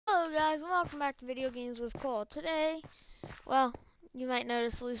Hello guys, and welcome back to Video Games with Cole. Today, well, you might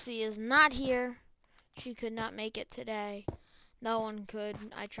notice Lucy is not here. She could not make it today. No one could.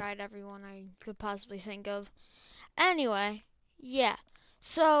 I tried everyone I could possibly think of. Anyway, yeah.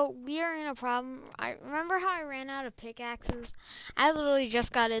 So, we are in a problem. I remember how I ran out of pickaxes? I literally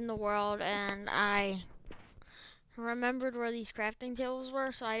just got in the world and I remembered where these crafting tables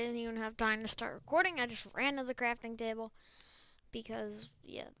were, so I didn't even have time to start recording. I just ran to the crafting table. Because,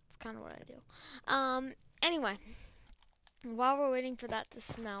 yeah, that's kind of what I do. Anyway, while we're waiting for that to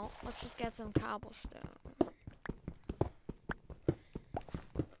smelt, let's just get some cobblestone.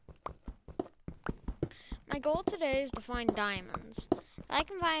 My goal today is to find diamonds. If I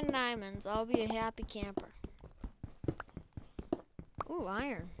can find diamonds, I'll be a happy camper. Ooh,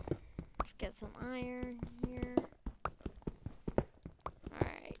 iron. Let's get some iron here.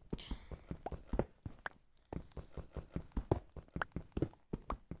 Alright.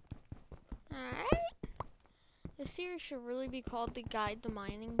 Alright. This series should really be called The Guide to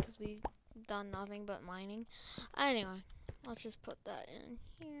Mining, because we've done nothing but mining. Anyway, let's just put that in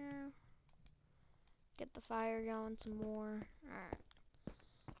here. Get the fire going some more. Alright.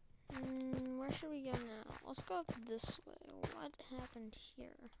 Where should we go now? Let's go up this way. What happened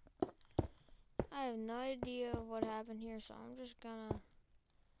here? I have no idea what happened here, so I'm just gonna...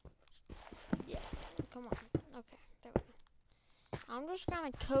 Yeah, come on. Okay, there we go. I'm just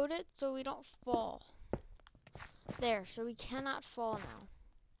gonna code it so we don't fall. There, so we cannot fall now.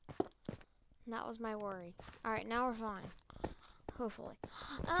 And that was my worry. Alright, now we're fine. Hopefully.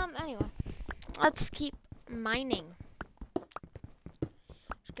 Anyway. Let's keep mining.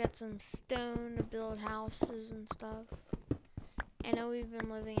 Let's get some stone to build houses and stuff. I know we've been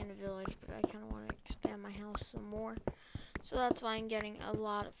living in a village, but I kind of want to expand my house some more. So that's why I'm getting a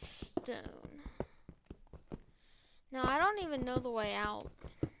lot of stone. Now, I don't even know the way out.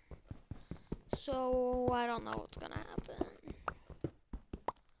 So, I don't know what's going to happen.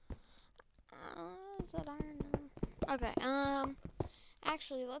 Is that iron? No. Okay,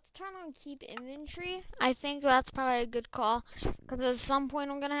 actually, let's turn on keep inventory. I think that's probably a good call. Because at some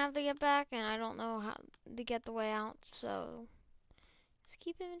point I'm going to have to get back. And I don't know how to get the way out. So, is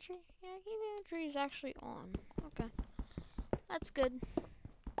keep inventory? Yeah, keep inventory is actually on. Okay. That's good.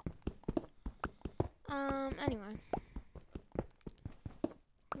 Anyway.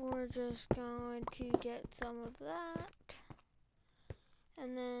 We're just going to get some of that.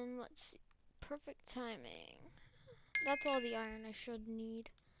 And then, let's see. Perfect timing. That's all the iron I should need.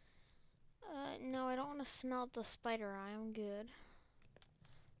 No, I don't want to smelt the spider eye. I'm good.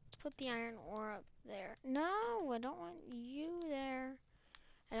 Let's put the iron ore up there. No, I don't want you there.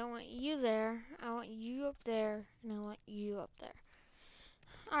 I don't want you there. I want you up there. And I want you up there.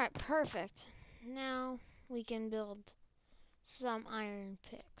 Alright, perfect. Now we can build some iron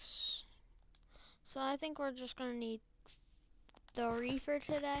picks. So I think we're just going to need 3 for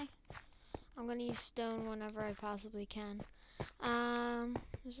today. I'm going to use stone whenever I possibly can.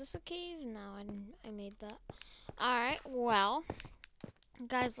 Is this a cave? No, I made that. Alright, well,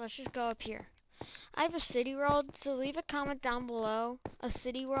 guys, let's just go up here. I have a city world, so leave a comment down below. A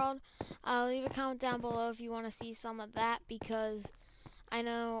city world. Leave a comment down below if you want to see some of that, because I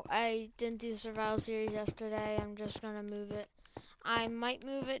know I didn't do survival series yesterday. I'm just going to move it. I might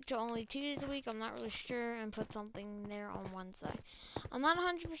move it to only 2 days a week. I'm not really sure, and put something there on Wednesday. I'm not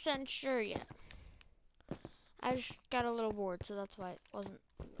 100% sure yet. I just got a little bored, so that's why it wasn't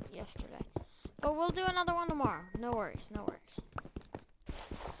yesterday. But we'll do another one tomorrow. No worries, no worries.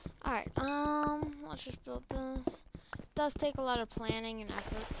 Alright, let's just build this. It does take a lot of planning and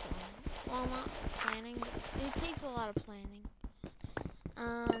effort, so, well, not planning, but it takes a lot of planning.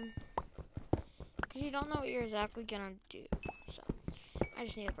 Because you don't know what you're exactly gonna do, so, I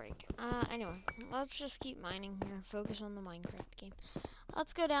just need a break. Anyway, let's just keep mining here, focus on the Minecraft game.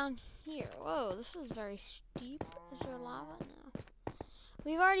 Let's go down here. Whoa, this is very steep. Is there lava? No.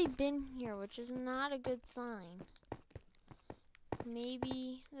 We've already been here, which is not a good sign.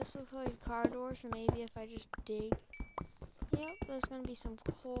 Maybe this looks like a car door, so maybe if I just dig. Yep, there's gonna be some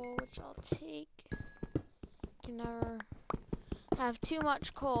coal, which I'll take. You never have too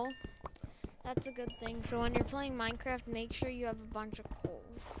much coal. That's a good thing. So when you're playing Minecraft, make sure you have a bunch of coal.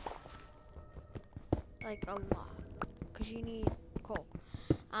 Like a lot. Because you need coal.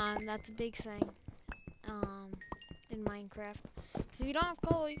 That's a big thing. In Minecraft. Because if you don't have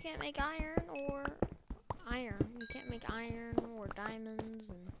coal, you can't make iron or iron. You can't make iron or diamonds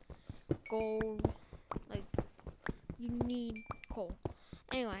and gold. Like, you need coal.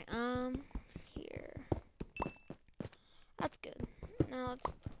 Anyway, here. That's good. Now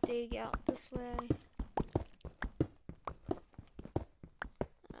let's dig out this way.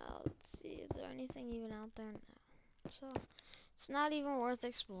 Let's see, is there anything even out there? No. So, it's not even worth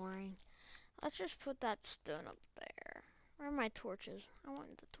exploring. Let's just put that stone up there. Where are my torches? I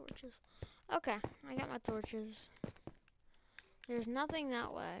want the torches. Okay, I got my torches. There's nothing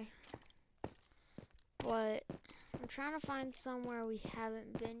that way. But I'm trying to find somewhere we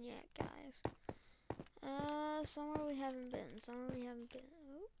haven't been yet, guys. Somewhere we haven't been. Oh,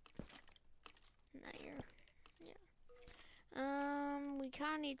 not here. Yeah. We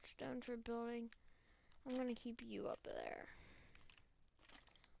kind of need stone for building. I'm gonna keep you up there.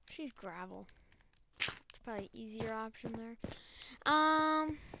 She's gravel. It's probably an easier option there.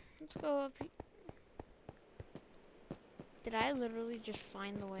 Let's go up. Did I literally just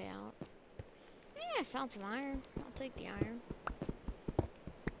find the way out? Yeah, I found some iron. I'll take the iron.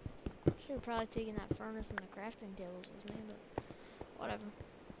 Should have probably taken that furnace and the crafting tables with me, but whatever.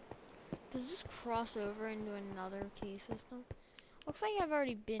 Does this cross over into another cave system? Looks like I've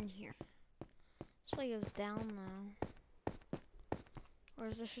already been here. This way goes down though. Or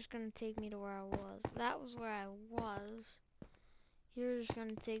is this just gonna take me to where I was? That was where I was. You're just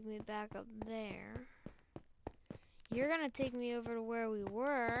gonna take me back up there. You're gonna take me over to where we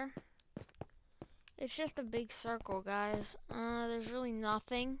were. It's just a big circle, guys. There's really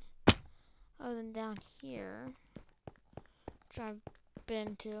nothing other than down here, which I've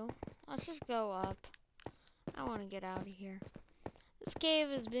been to. Let's just go up. I want to get out of here. This cave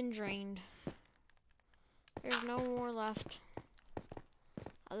has been drained. There's no more left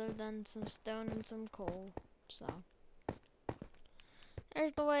other than some stone and some coal. So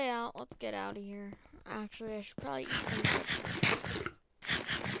there's the way out. Let's get out of here. Actually, I should probably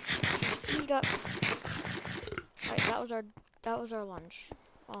eat up. Alright, that was our lunch.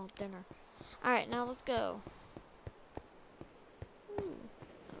 Well, dinner. Alright, now let's go. Ooh,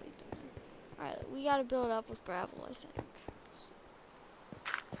 alright, we gotta build up with gravel, I think.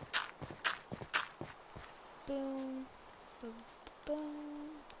 Boom. Boom. Boom.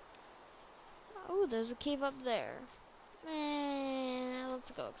 Oh, there's a cave up there.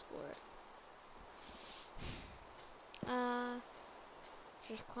 Let's go explore it.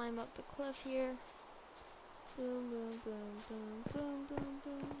 Just climb up the cliff here. Boom, boom, boom, boom, boom, boom,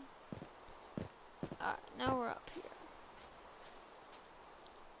 boom. Alright, now we're up here.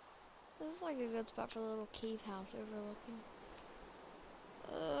 This is like a good spot for a little cave house overlooking.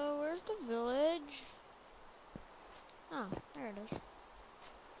 Where's the village? Oh, there it is.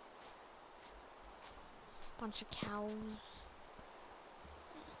 Bunch of cows.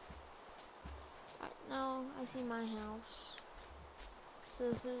 Alright, now I see my house. So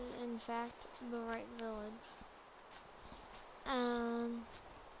this is, in fact, the right village.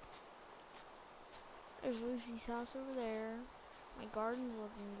 There's Lucy's house over there. My garden's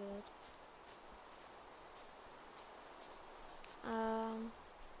looking good.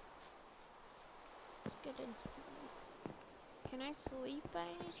 Let's get in. Can I sleep by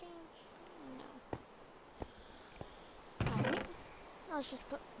any chance? No. Alright. Let's just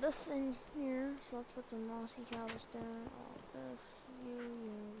put this in here. So let's put some mossy cobblestone. All of this. You.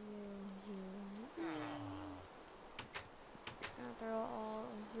 Gonna throw all of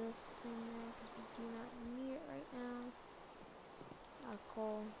this in there because we do not need it right now.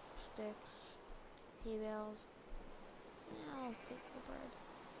 Coal, sticks, hay bales. Yeah, I'll take the bread.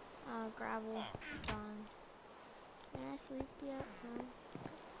 Gravel, done. Can I sleep yet?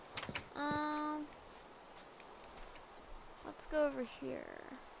 No. Let's go over here.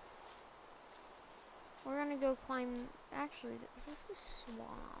 We're gonna go climb. Actually, this is a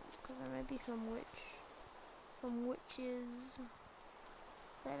swamp because there might be some witches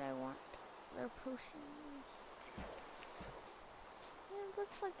that I want their potions. Yeah, it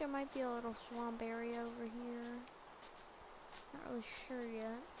looks like there might be a little swamp area over here. Not really sure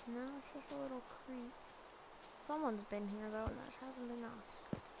yet. No, it's just a little creek. Someone's been here though, and that hasn't been us.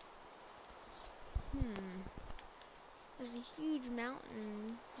 There's a huge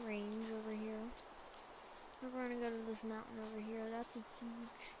mountain range over here. We're gonna go to this mountain over here. That's a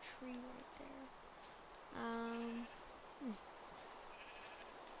huge tree right there.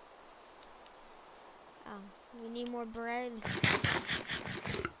 Oh, we need more bread.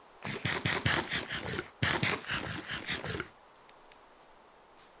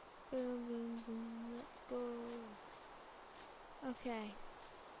 Boom, boom, boom. Let's go. Okay.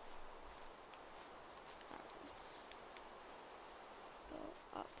 Let's go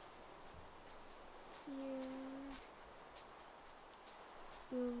up here.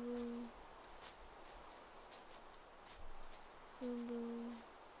 Boom, boom. Boom, boom.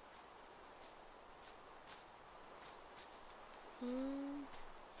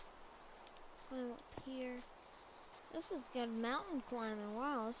 Climb up here. This this is good mountain climbing.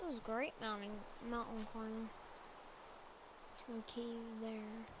 Wow, this is great mountain climbing. Just gonna cave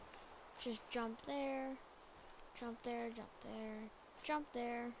there. Just jump there. Jump there, jump there, jump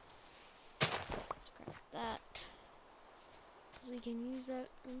there. Let's grab that. Because we can use that,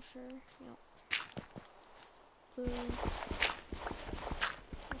 I'm sure. Yep. Boom.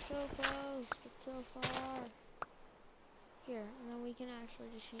 We're so close, but so far. Here, and then we can actually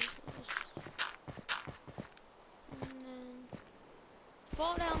just use this. And then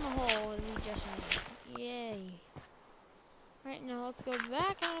fall down the hole that we just made. Yay. Right, now let's go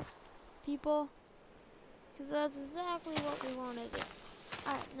back up, people. Because that's exactly what we want to do.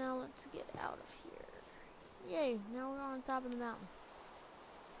 Alright, now let's get out of here. Yay, now we're on top of the mountain.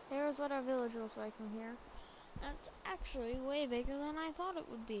 There's what our village looks like from here. That's actually way bigger than I thought it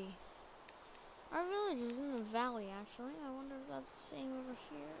would be. Our village is in the valley, actually. I wonder if that's the same over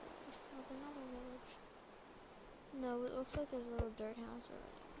here with another village. No, it looks like there's a little dirt house over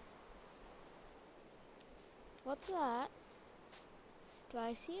there. What's that? Do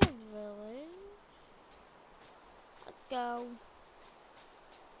I see a village? Let's go.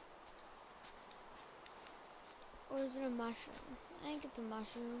 Or is it a mushroom? I think it's a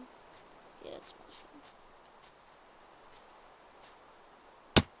mushroom. Yeah, it's a mushroom.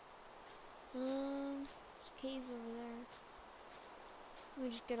 There's caves over there. Let me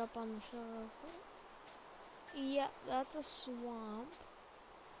just get up on the shore real quick. Yep, that's a swamp.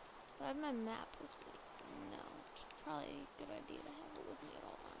 Do I have my map with me? No. It's probably a good idea to have it with me at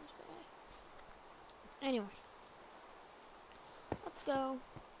all times, but anyway. Let's go.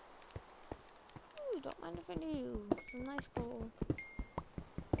 Ooh, don't mind if I do. Some nice coal.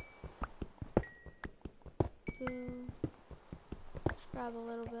 Boom. Just grab a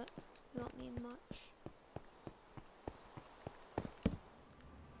little bit. We don't need much.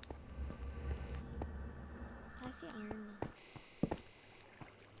 I see iron now.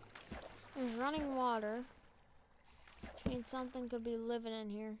 There's running water, which means something could be living in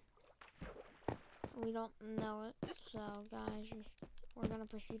here. We don't know it, so guys, we're gonna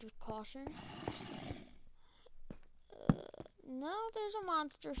proceed with caution. No, there's a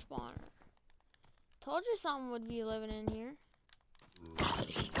monster spawner. Told you something would be living in here.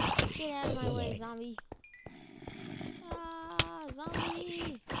 Get out of my way, zombie. Ah,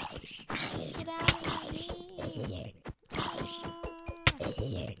 zombie! Get out of my way! Ah.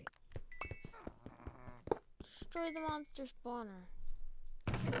 Destroy the monster spawner.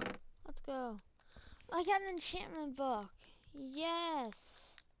 Let's go. I got an enchantment book. Yes.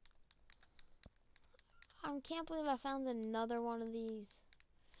 I can't believe I found another one of these.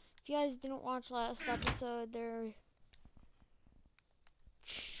 If you guys didn't watch last episode, there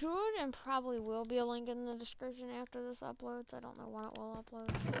should and probably will be a link in the description after this uploads. I don't know when it will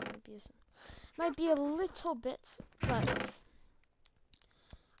upload, so it might be a little bit, but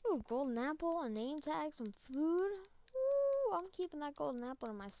ooh, golden apple, a name tag, some food. Ooh, I'm keeping that golden apple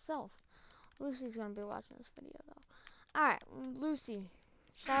to myself. Lucy's gonna be watching this video though. Alright, Lucy.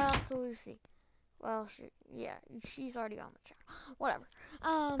 Shout out to Lucy. Well, she's already on the channel. Whatever.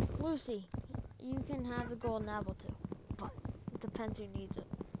 Lucy, you can have the golden apple too, but it depends who needs it.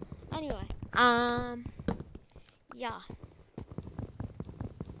 Anyway, yeah.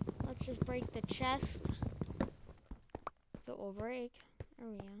 Let's just break the chest. If it will break. There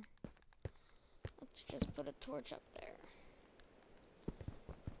we go. Let's just put a torch up there.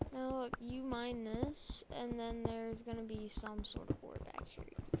 Now look, you mine this, and then there's gonna be some sort of ore back here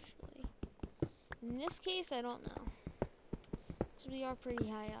usually. In this case, I don't know. So we are pretty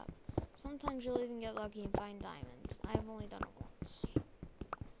high up. Sometimes you'll even get lucky and find diamonds. I've only done it once.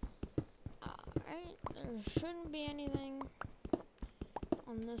 Alright, there shouldn't be anything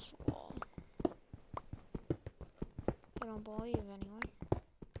on this wall. I don't believe anyway.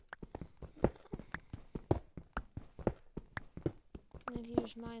 And if you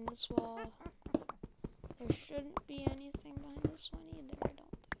just mine this wall, there shouldn't be anything behind this one either, I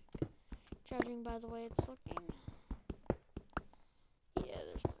don't think. Judging by the way it's looking. Yeah,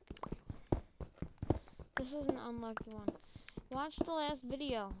 there's not gonna be one. This is an unlucky one. Watch the last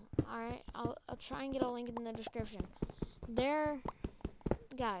video, alright? I'll try and get a link in the description.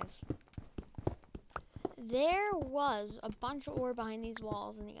 Guys, there was a bunch of ore behind these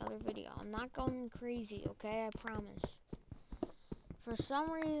walls in the other video. I'm not going crazy, okay? I promise. For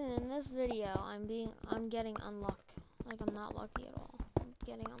some reason in this video, I'm getting unlucky. Like, I'm not lucky at all. I'm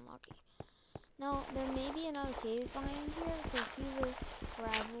getting unlucky. Now, there may be another cave behind here, because see this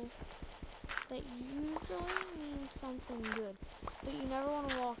gravel? That usually means something good. But you never want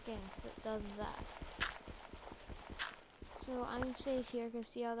to walk in, because it does that. So, I'm safe here, because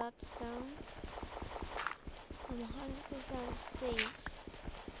see how that's stone? I'm 100% safe.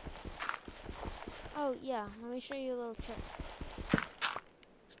 Oh yeah, let me show you a little trick.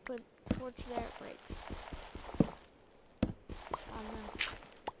 Just put torch there, it breaks. Oh no.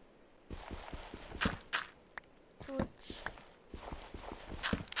 Torch.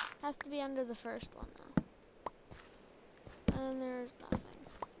 Has to be under the first one though. And there's nothing.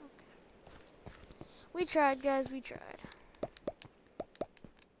 Okay. We tried, guys, we tried.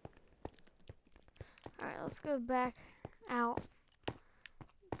 Alright, let's go back out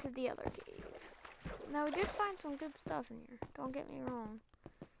to the other cave. Now, we did find some good stuff in here. Don't get me wrong.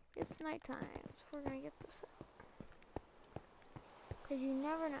 It's nighttime, so we're gonna get this out. Because you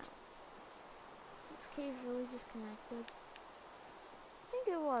never know. Is this cave really just connected? I think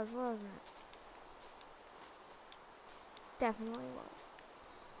it was, wasn't it? Definitely was.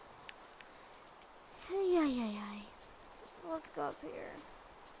 Hey. Let's go up here.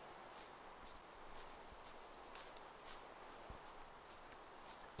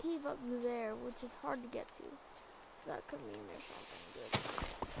 It's a cave up there, which is hard to get to. So that could mean there's something good.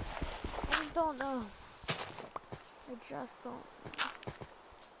 I just don't know. I just don't know.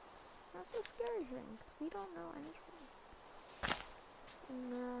 That's the scary thing, because we don't know anything.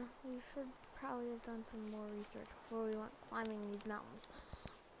 And we should probably have done some more research before we went climbing these mountains.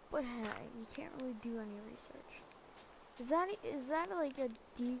 But hey, you can't really do any research. Is that like a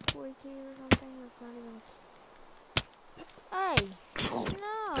decoy cave or something? That's not even. Hey!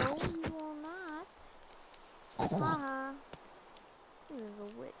 No, you will not. Haha. There's a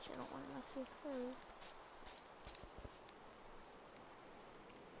witch. I don't want to mess with her.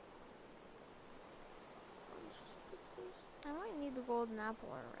 Let's just put this. I might need the golden apple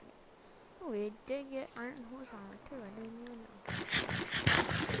already. Oh, we did get iron horse armor too. I didn't even know.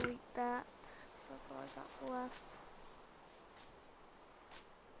 Delete that. So that's all I got left.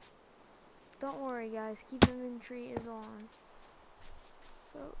 Don't worry, guys. Keep inventory is on.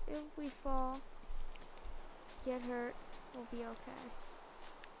 So if we fall, get hurt, we'll be okay.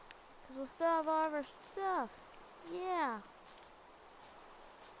 Because we'll still have all of our stuff. Yeah.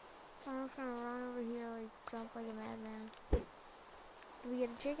 I'm just gonna run over here, like, jump like a madman. Did we get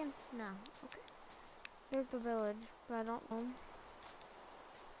a chicken? No. Okay. There's the village, but I don't know.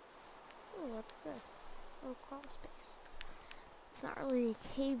 Ooh, what's this? Oh, crawl space. It's not really a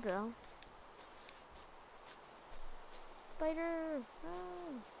cave, though. Spider! No!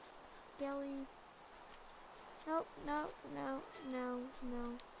 Skelly. Nope, no.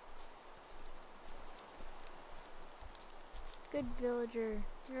 Good villager.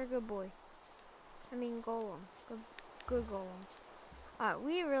 You're a good boy. I mean golem. Good golem.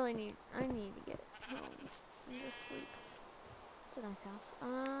 We really need, I need to get home and just sleep. It's a nice house.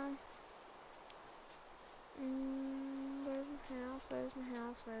 Where's my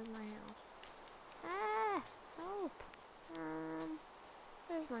house? Where's my house? Ah! Help!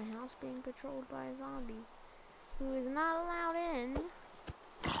 There's my house being patrolled by a zombie who is not allowed in.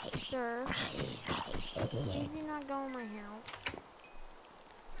 Sir, please do not go in my house.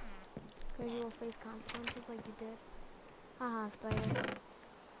 Because you will face consequences like you did. Haha, spider.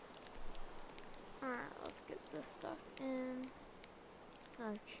 Alright, let's get this stuff in.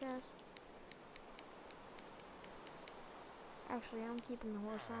 Another chest. Actually, I'm keeping the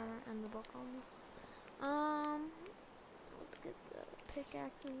horse armor and the book on me. Let's get the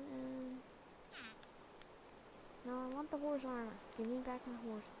pickaxes in. No, I want the horse armor. Give me back my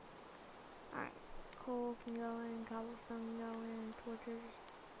horse. Alright, coal can go in, cobblestone can go in,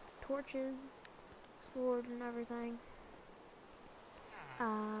 torches, sword and everything.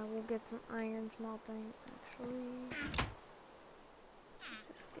 We'll get some iron smelting, actually. Let's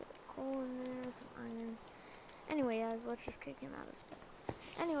just get coal in there, some iron. Anyway, guys, let's just kick him out of space.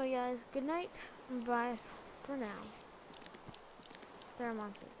 Anyway, guys, good night, and bye for now. There are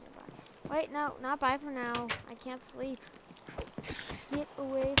monsters nearby. Wait, no, not bye for now. I can't sleep. Get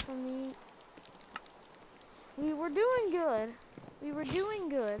away from me. We were doing good.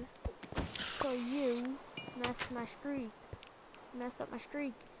 So you messed up my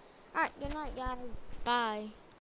streak. Alright, good night, guys. Bye.